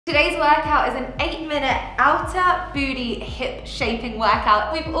Today's workout is an 8-minute outer booty hip shaping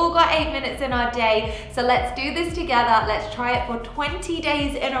workout. We've all got 8 minutes in our day, so let's do this together. Let's try it for 20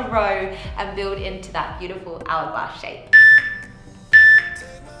 days in a row and build into that beautiful hourglass shape.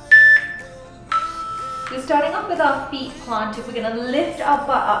 We're starting off with our feet planted. We're gonna lift our butt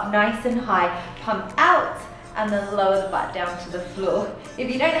up nice and high, pump out, and then lower the butt down to the floor. If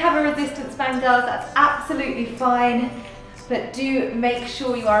you don't have a resistance band, girls, that's absolutely fine. But do make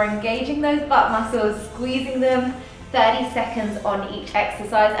sure you are engaging those butt muscles, squeezing them 30 seconds on each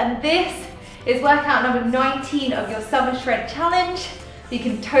exercise. And this is workout number 19 of your Summer Shred Challenge. You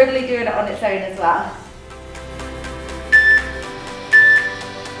can totally do it on its own as well.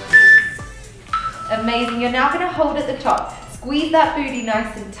 Amazing, you're now gonna hold at the top. Squeeze that booty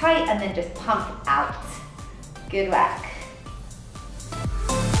nice and tight and then just pump out. Good work.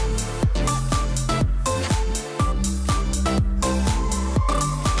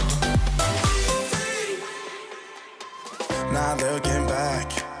 Not looking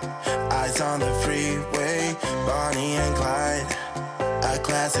back, eyes on the freeway, Bonnie and Clyde, a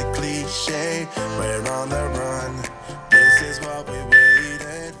classic cliche, we're on the run, this is what we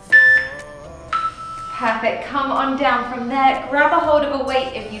waited for. Perfect, come on down from there, grab a hold of a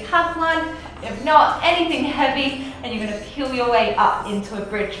weight if you have one, if not, anything heavy, and you're gonna peel your way up into a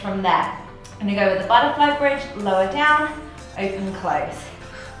bridge from there. I'm gonna go with the butterfly bridge, lower down, open, close.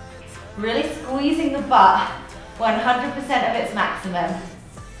 Really squeezing the butt. 100% of its maximum.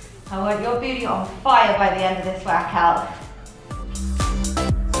 I want your booty on fire by the end of this workout.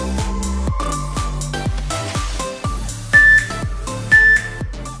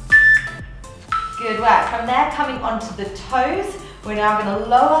 Good work. From there, coming onto the toes, we're now going to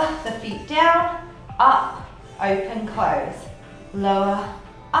lower the feet down, up, open, close. Lower,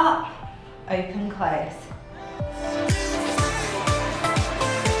 up, open, close.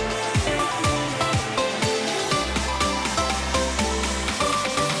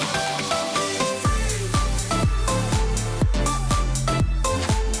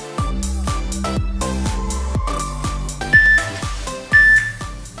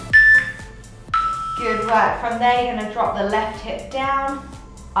 Good work. From there, you're going to drop the left hip down,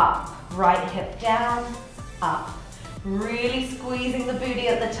 up, right hip down, up. Really squeezing the booty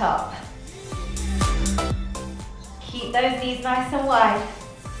at the top. Keep those knees nice and wide.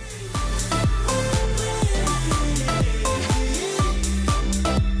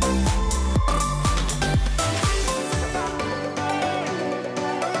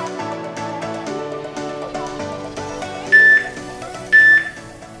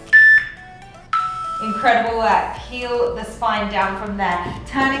 Incredible work. Peel the spine down from there.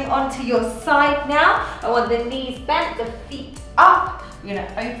 Turning onto your side now. I want the knees bent, the feet up. We're going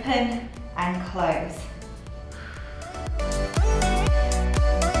to open and close.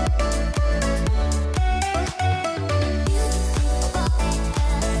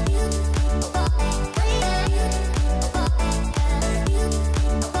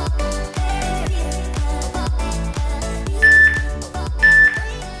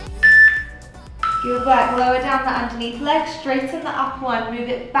 Good work, lower down the underneath leg, straighten the upper one, move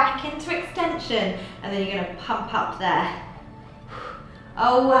it back into extension, and then you're going to pump up there.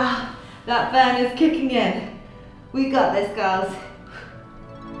 Oh wow, that burn is kicking in. We got this, girls.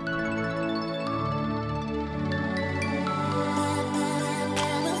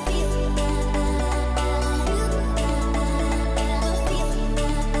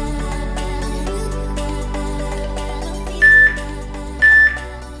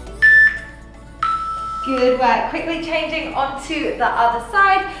 Good work. Quickly changing onto the other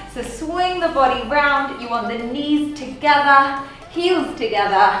side. So swing the body round. You want the knees together, heels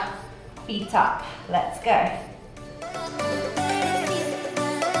together, feet up. Let's go.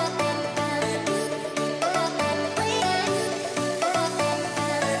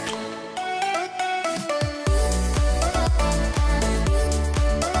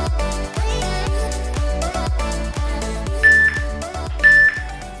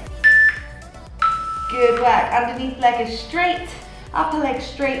 Good work. Underneath leg is straight, upper leg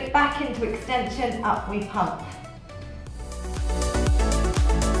straight, back into extension, up we pump.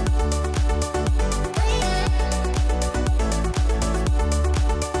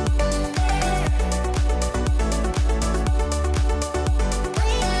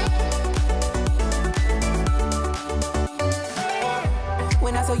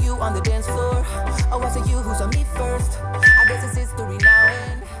 When I saw you on the dance floor, oh, I saw you who saw me first. I guess it's history now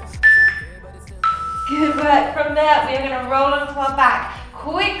and Good work. From there, we are going to roll onto our back.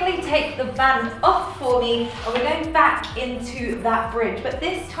 Quickly take the band off for me, and we're going back into that bridge, but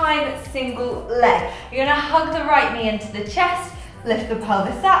this time single leg. You're going to hug the right knee into the chest, Lift the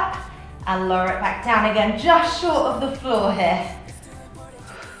pelvis up and lower it back down again, just short of the floor here.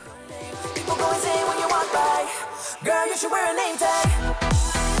 People go insane when you walk by. Girl, you should wear a name tag.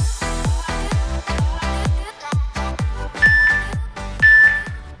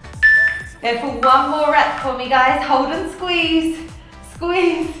 Go for one more rep for me, guys. Hold and squeeze,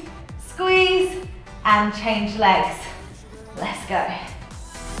 squeeze, squeeze, and change legs. Let's go.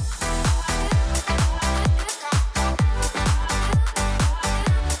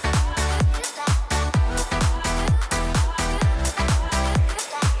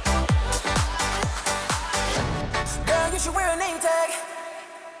 Girl, you should wear a name tag.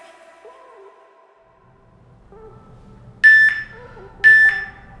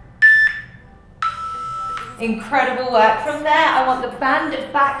 Incredible work. From there, I want the band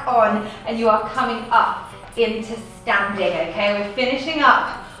back on and you are coming up into standing, okay? We're finishing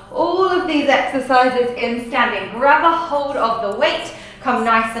up all of these exercises in standing. Grab a hold of the weight, come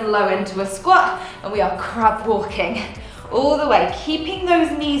nice and low into a squat, and we are crab walking all the way, keeping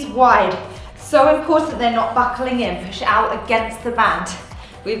those knees wide. So important they're not buckling in. Push out against the band.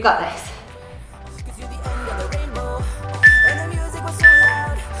 We've got this.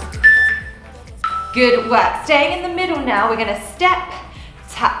 Good work. Staying in the middle now, we're gonna step,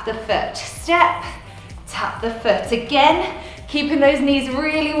 tap the foot, step, tap the foot. Again, keeping those knees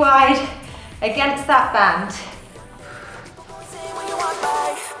really wide against that band.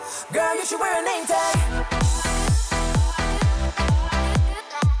 Girl, you should wear a name tag.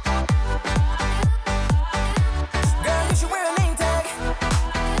 Girl, you should wear a name tag.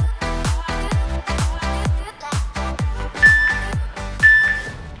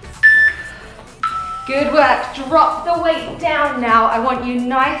 Good work. Drop the weight down now. I want you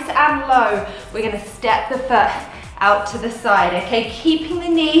nice and low. We're gonna step the foot out to the side, okay? Keeping the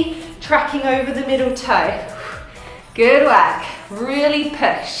knee tracking over the middle toe. Good work. Really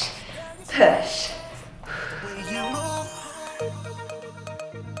push, push.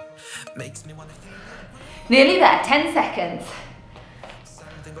 Nearly there, 10 seconds.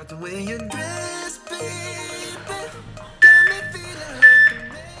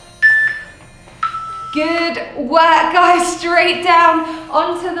 Good work, guys. Straight down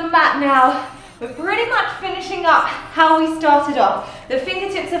onto the mat now. We're pretty much finishing up how we started off. The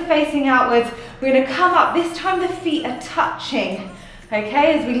fingertips are facing outwards. We're gonna come up. This time the feet are touching.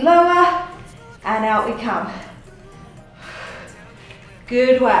 Okay, as we lower and out we come.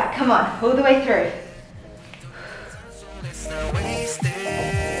 Good work. Come on, all the way through.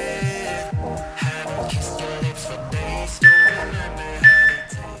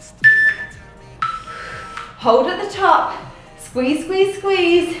 Hold at the top, squeeze, squeeze,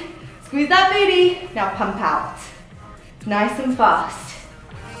 squeeze. Squeeze that booty, now pump out. Nice and fast.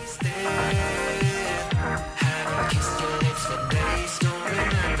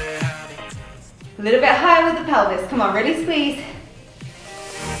 A little bit higher with the pelvis, come on, really squeeze.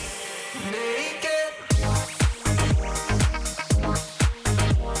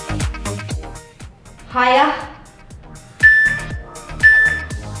 Higher.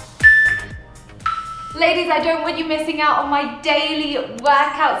 Ladies, I don't want you missing out on my daily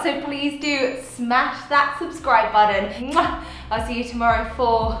workout, so please do smash that subscribe button. Mwah! I'll see you tomorrow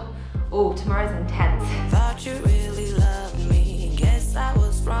for, oh, tomorrow's intense.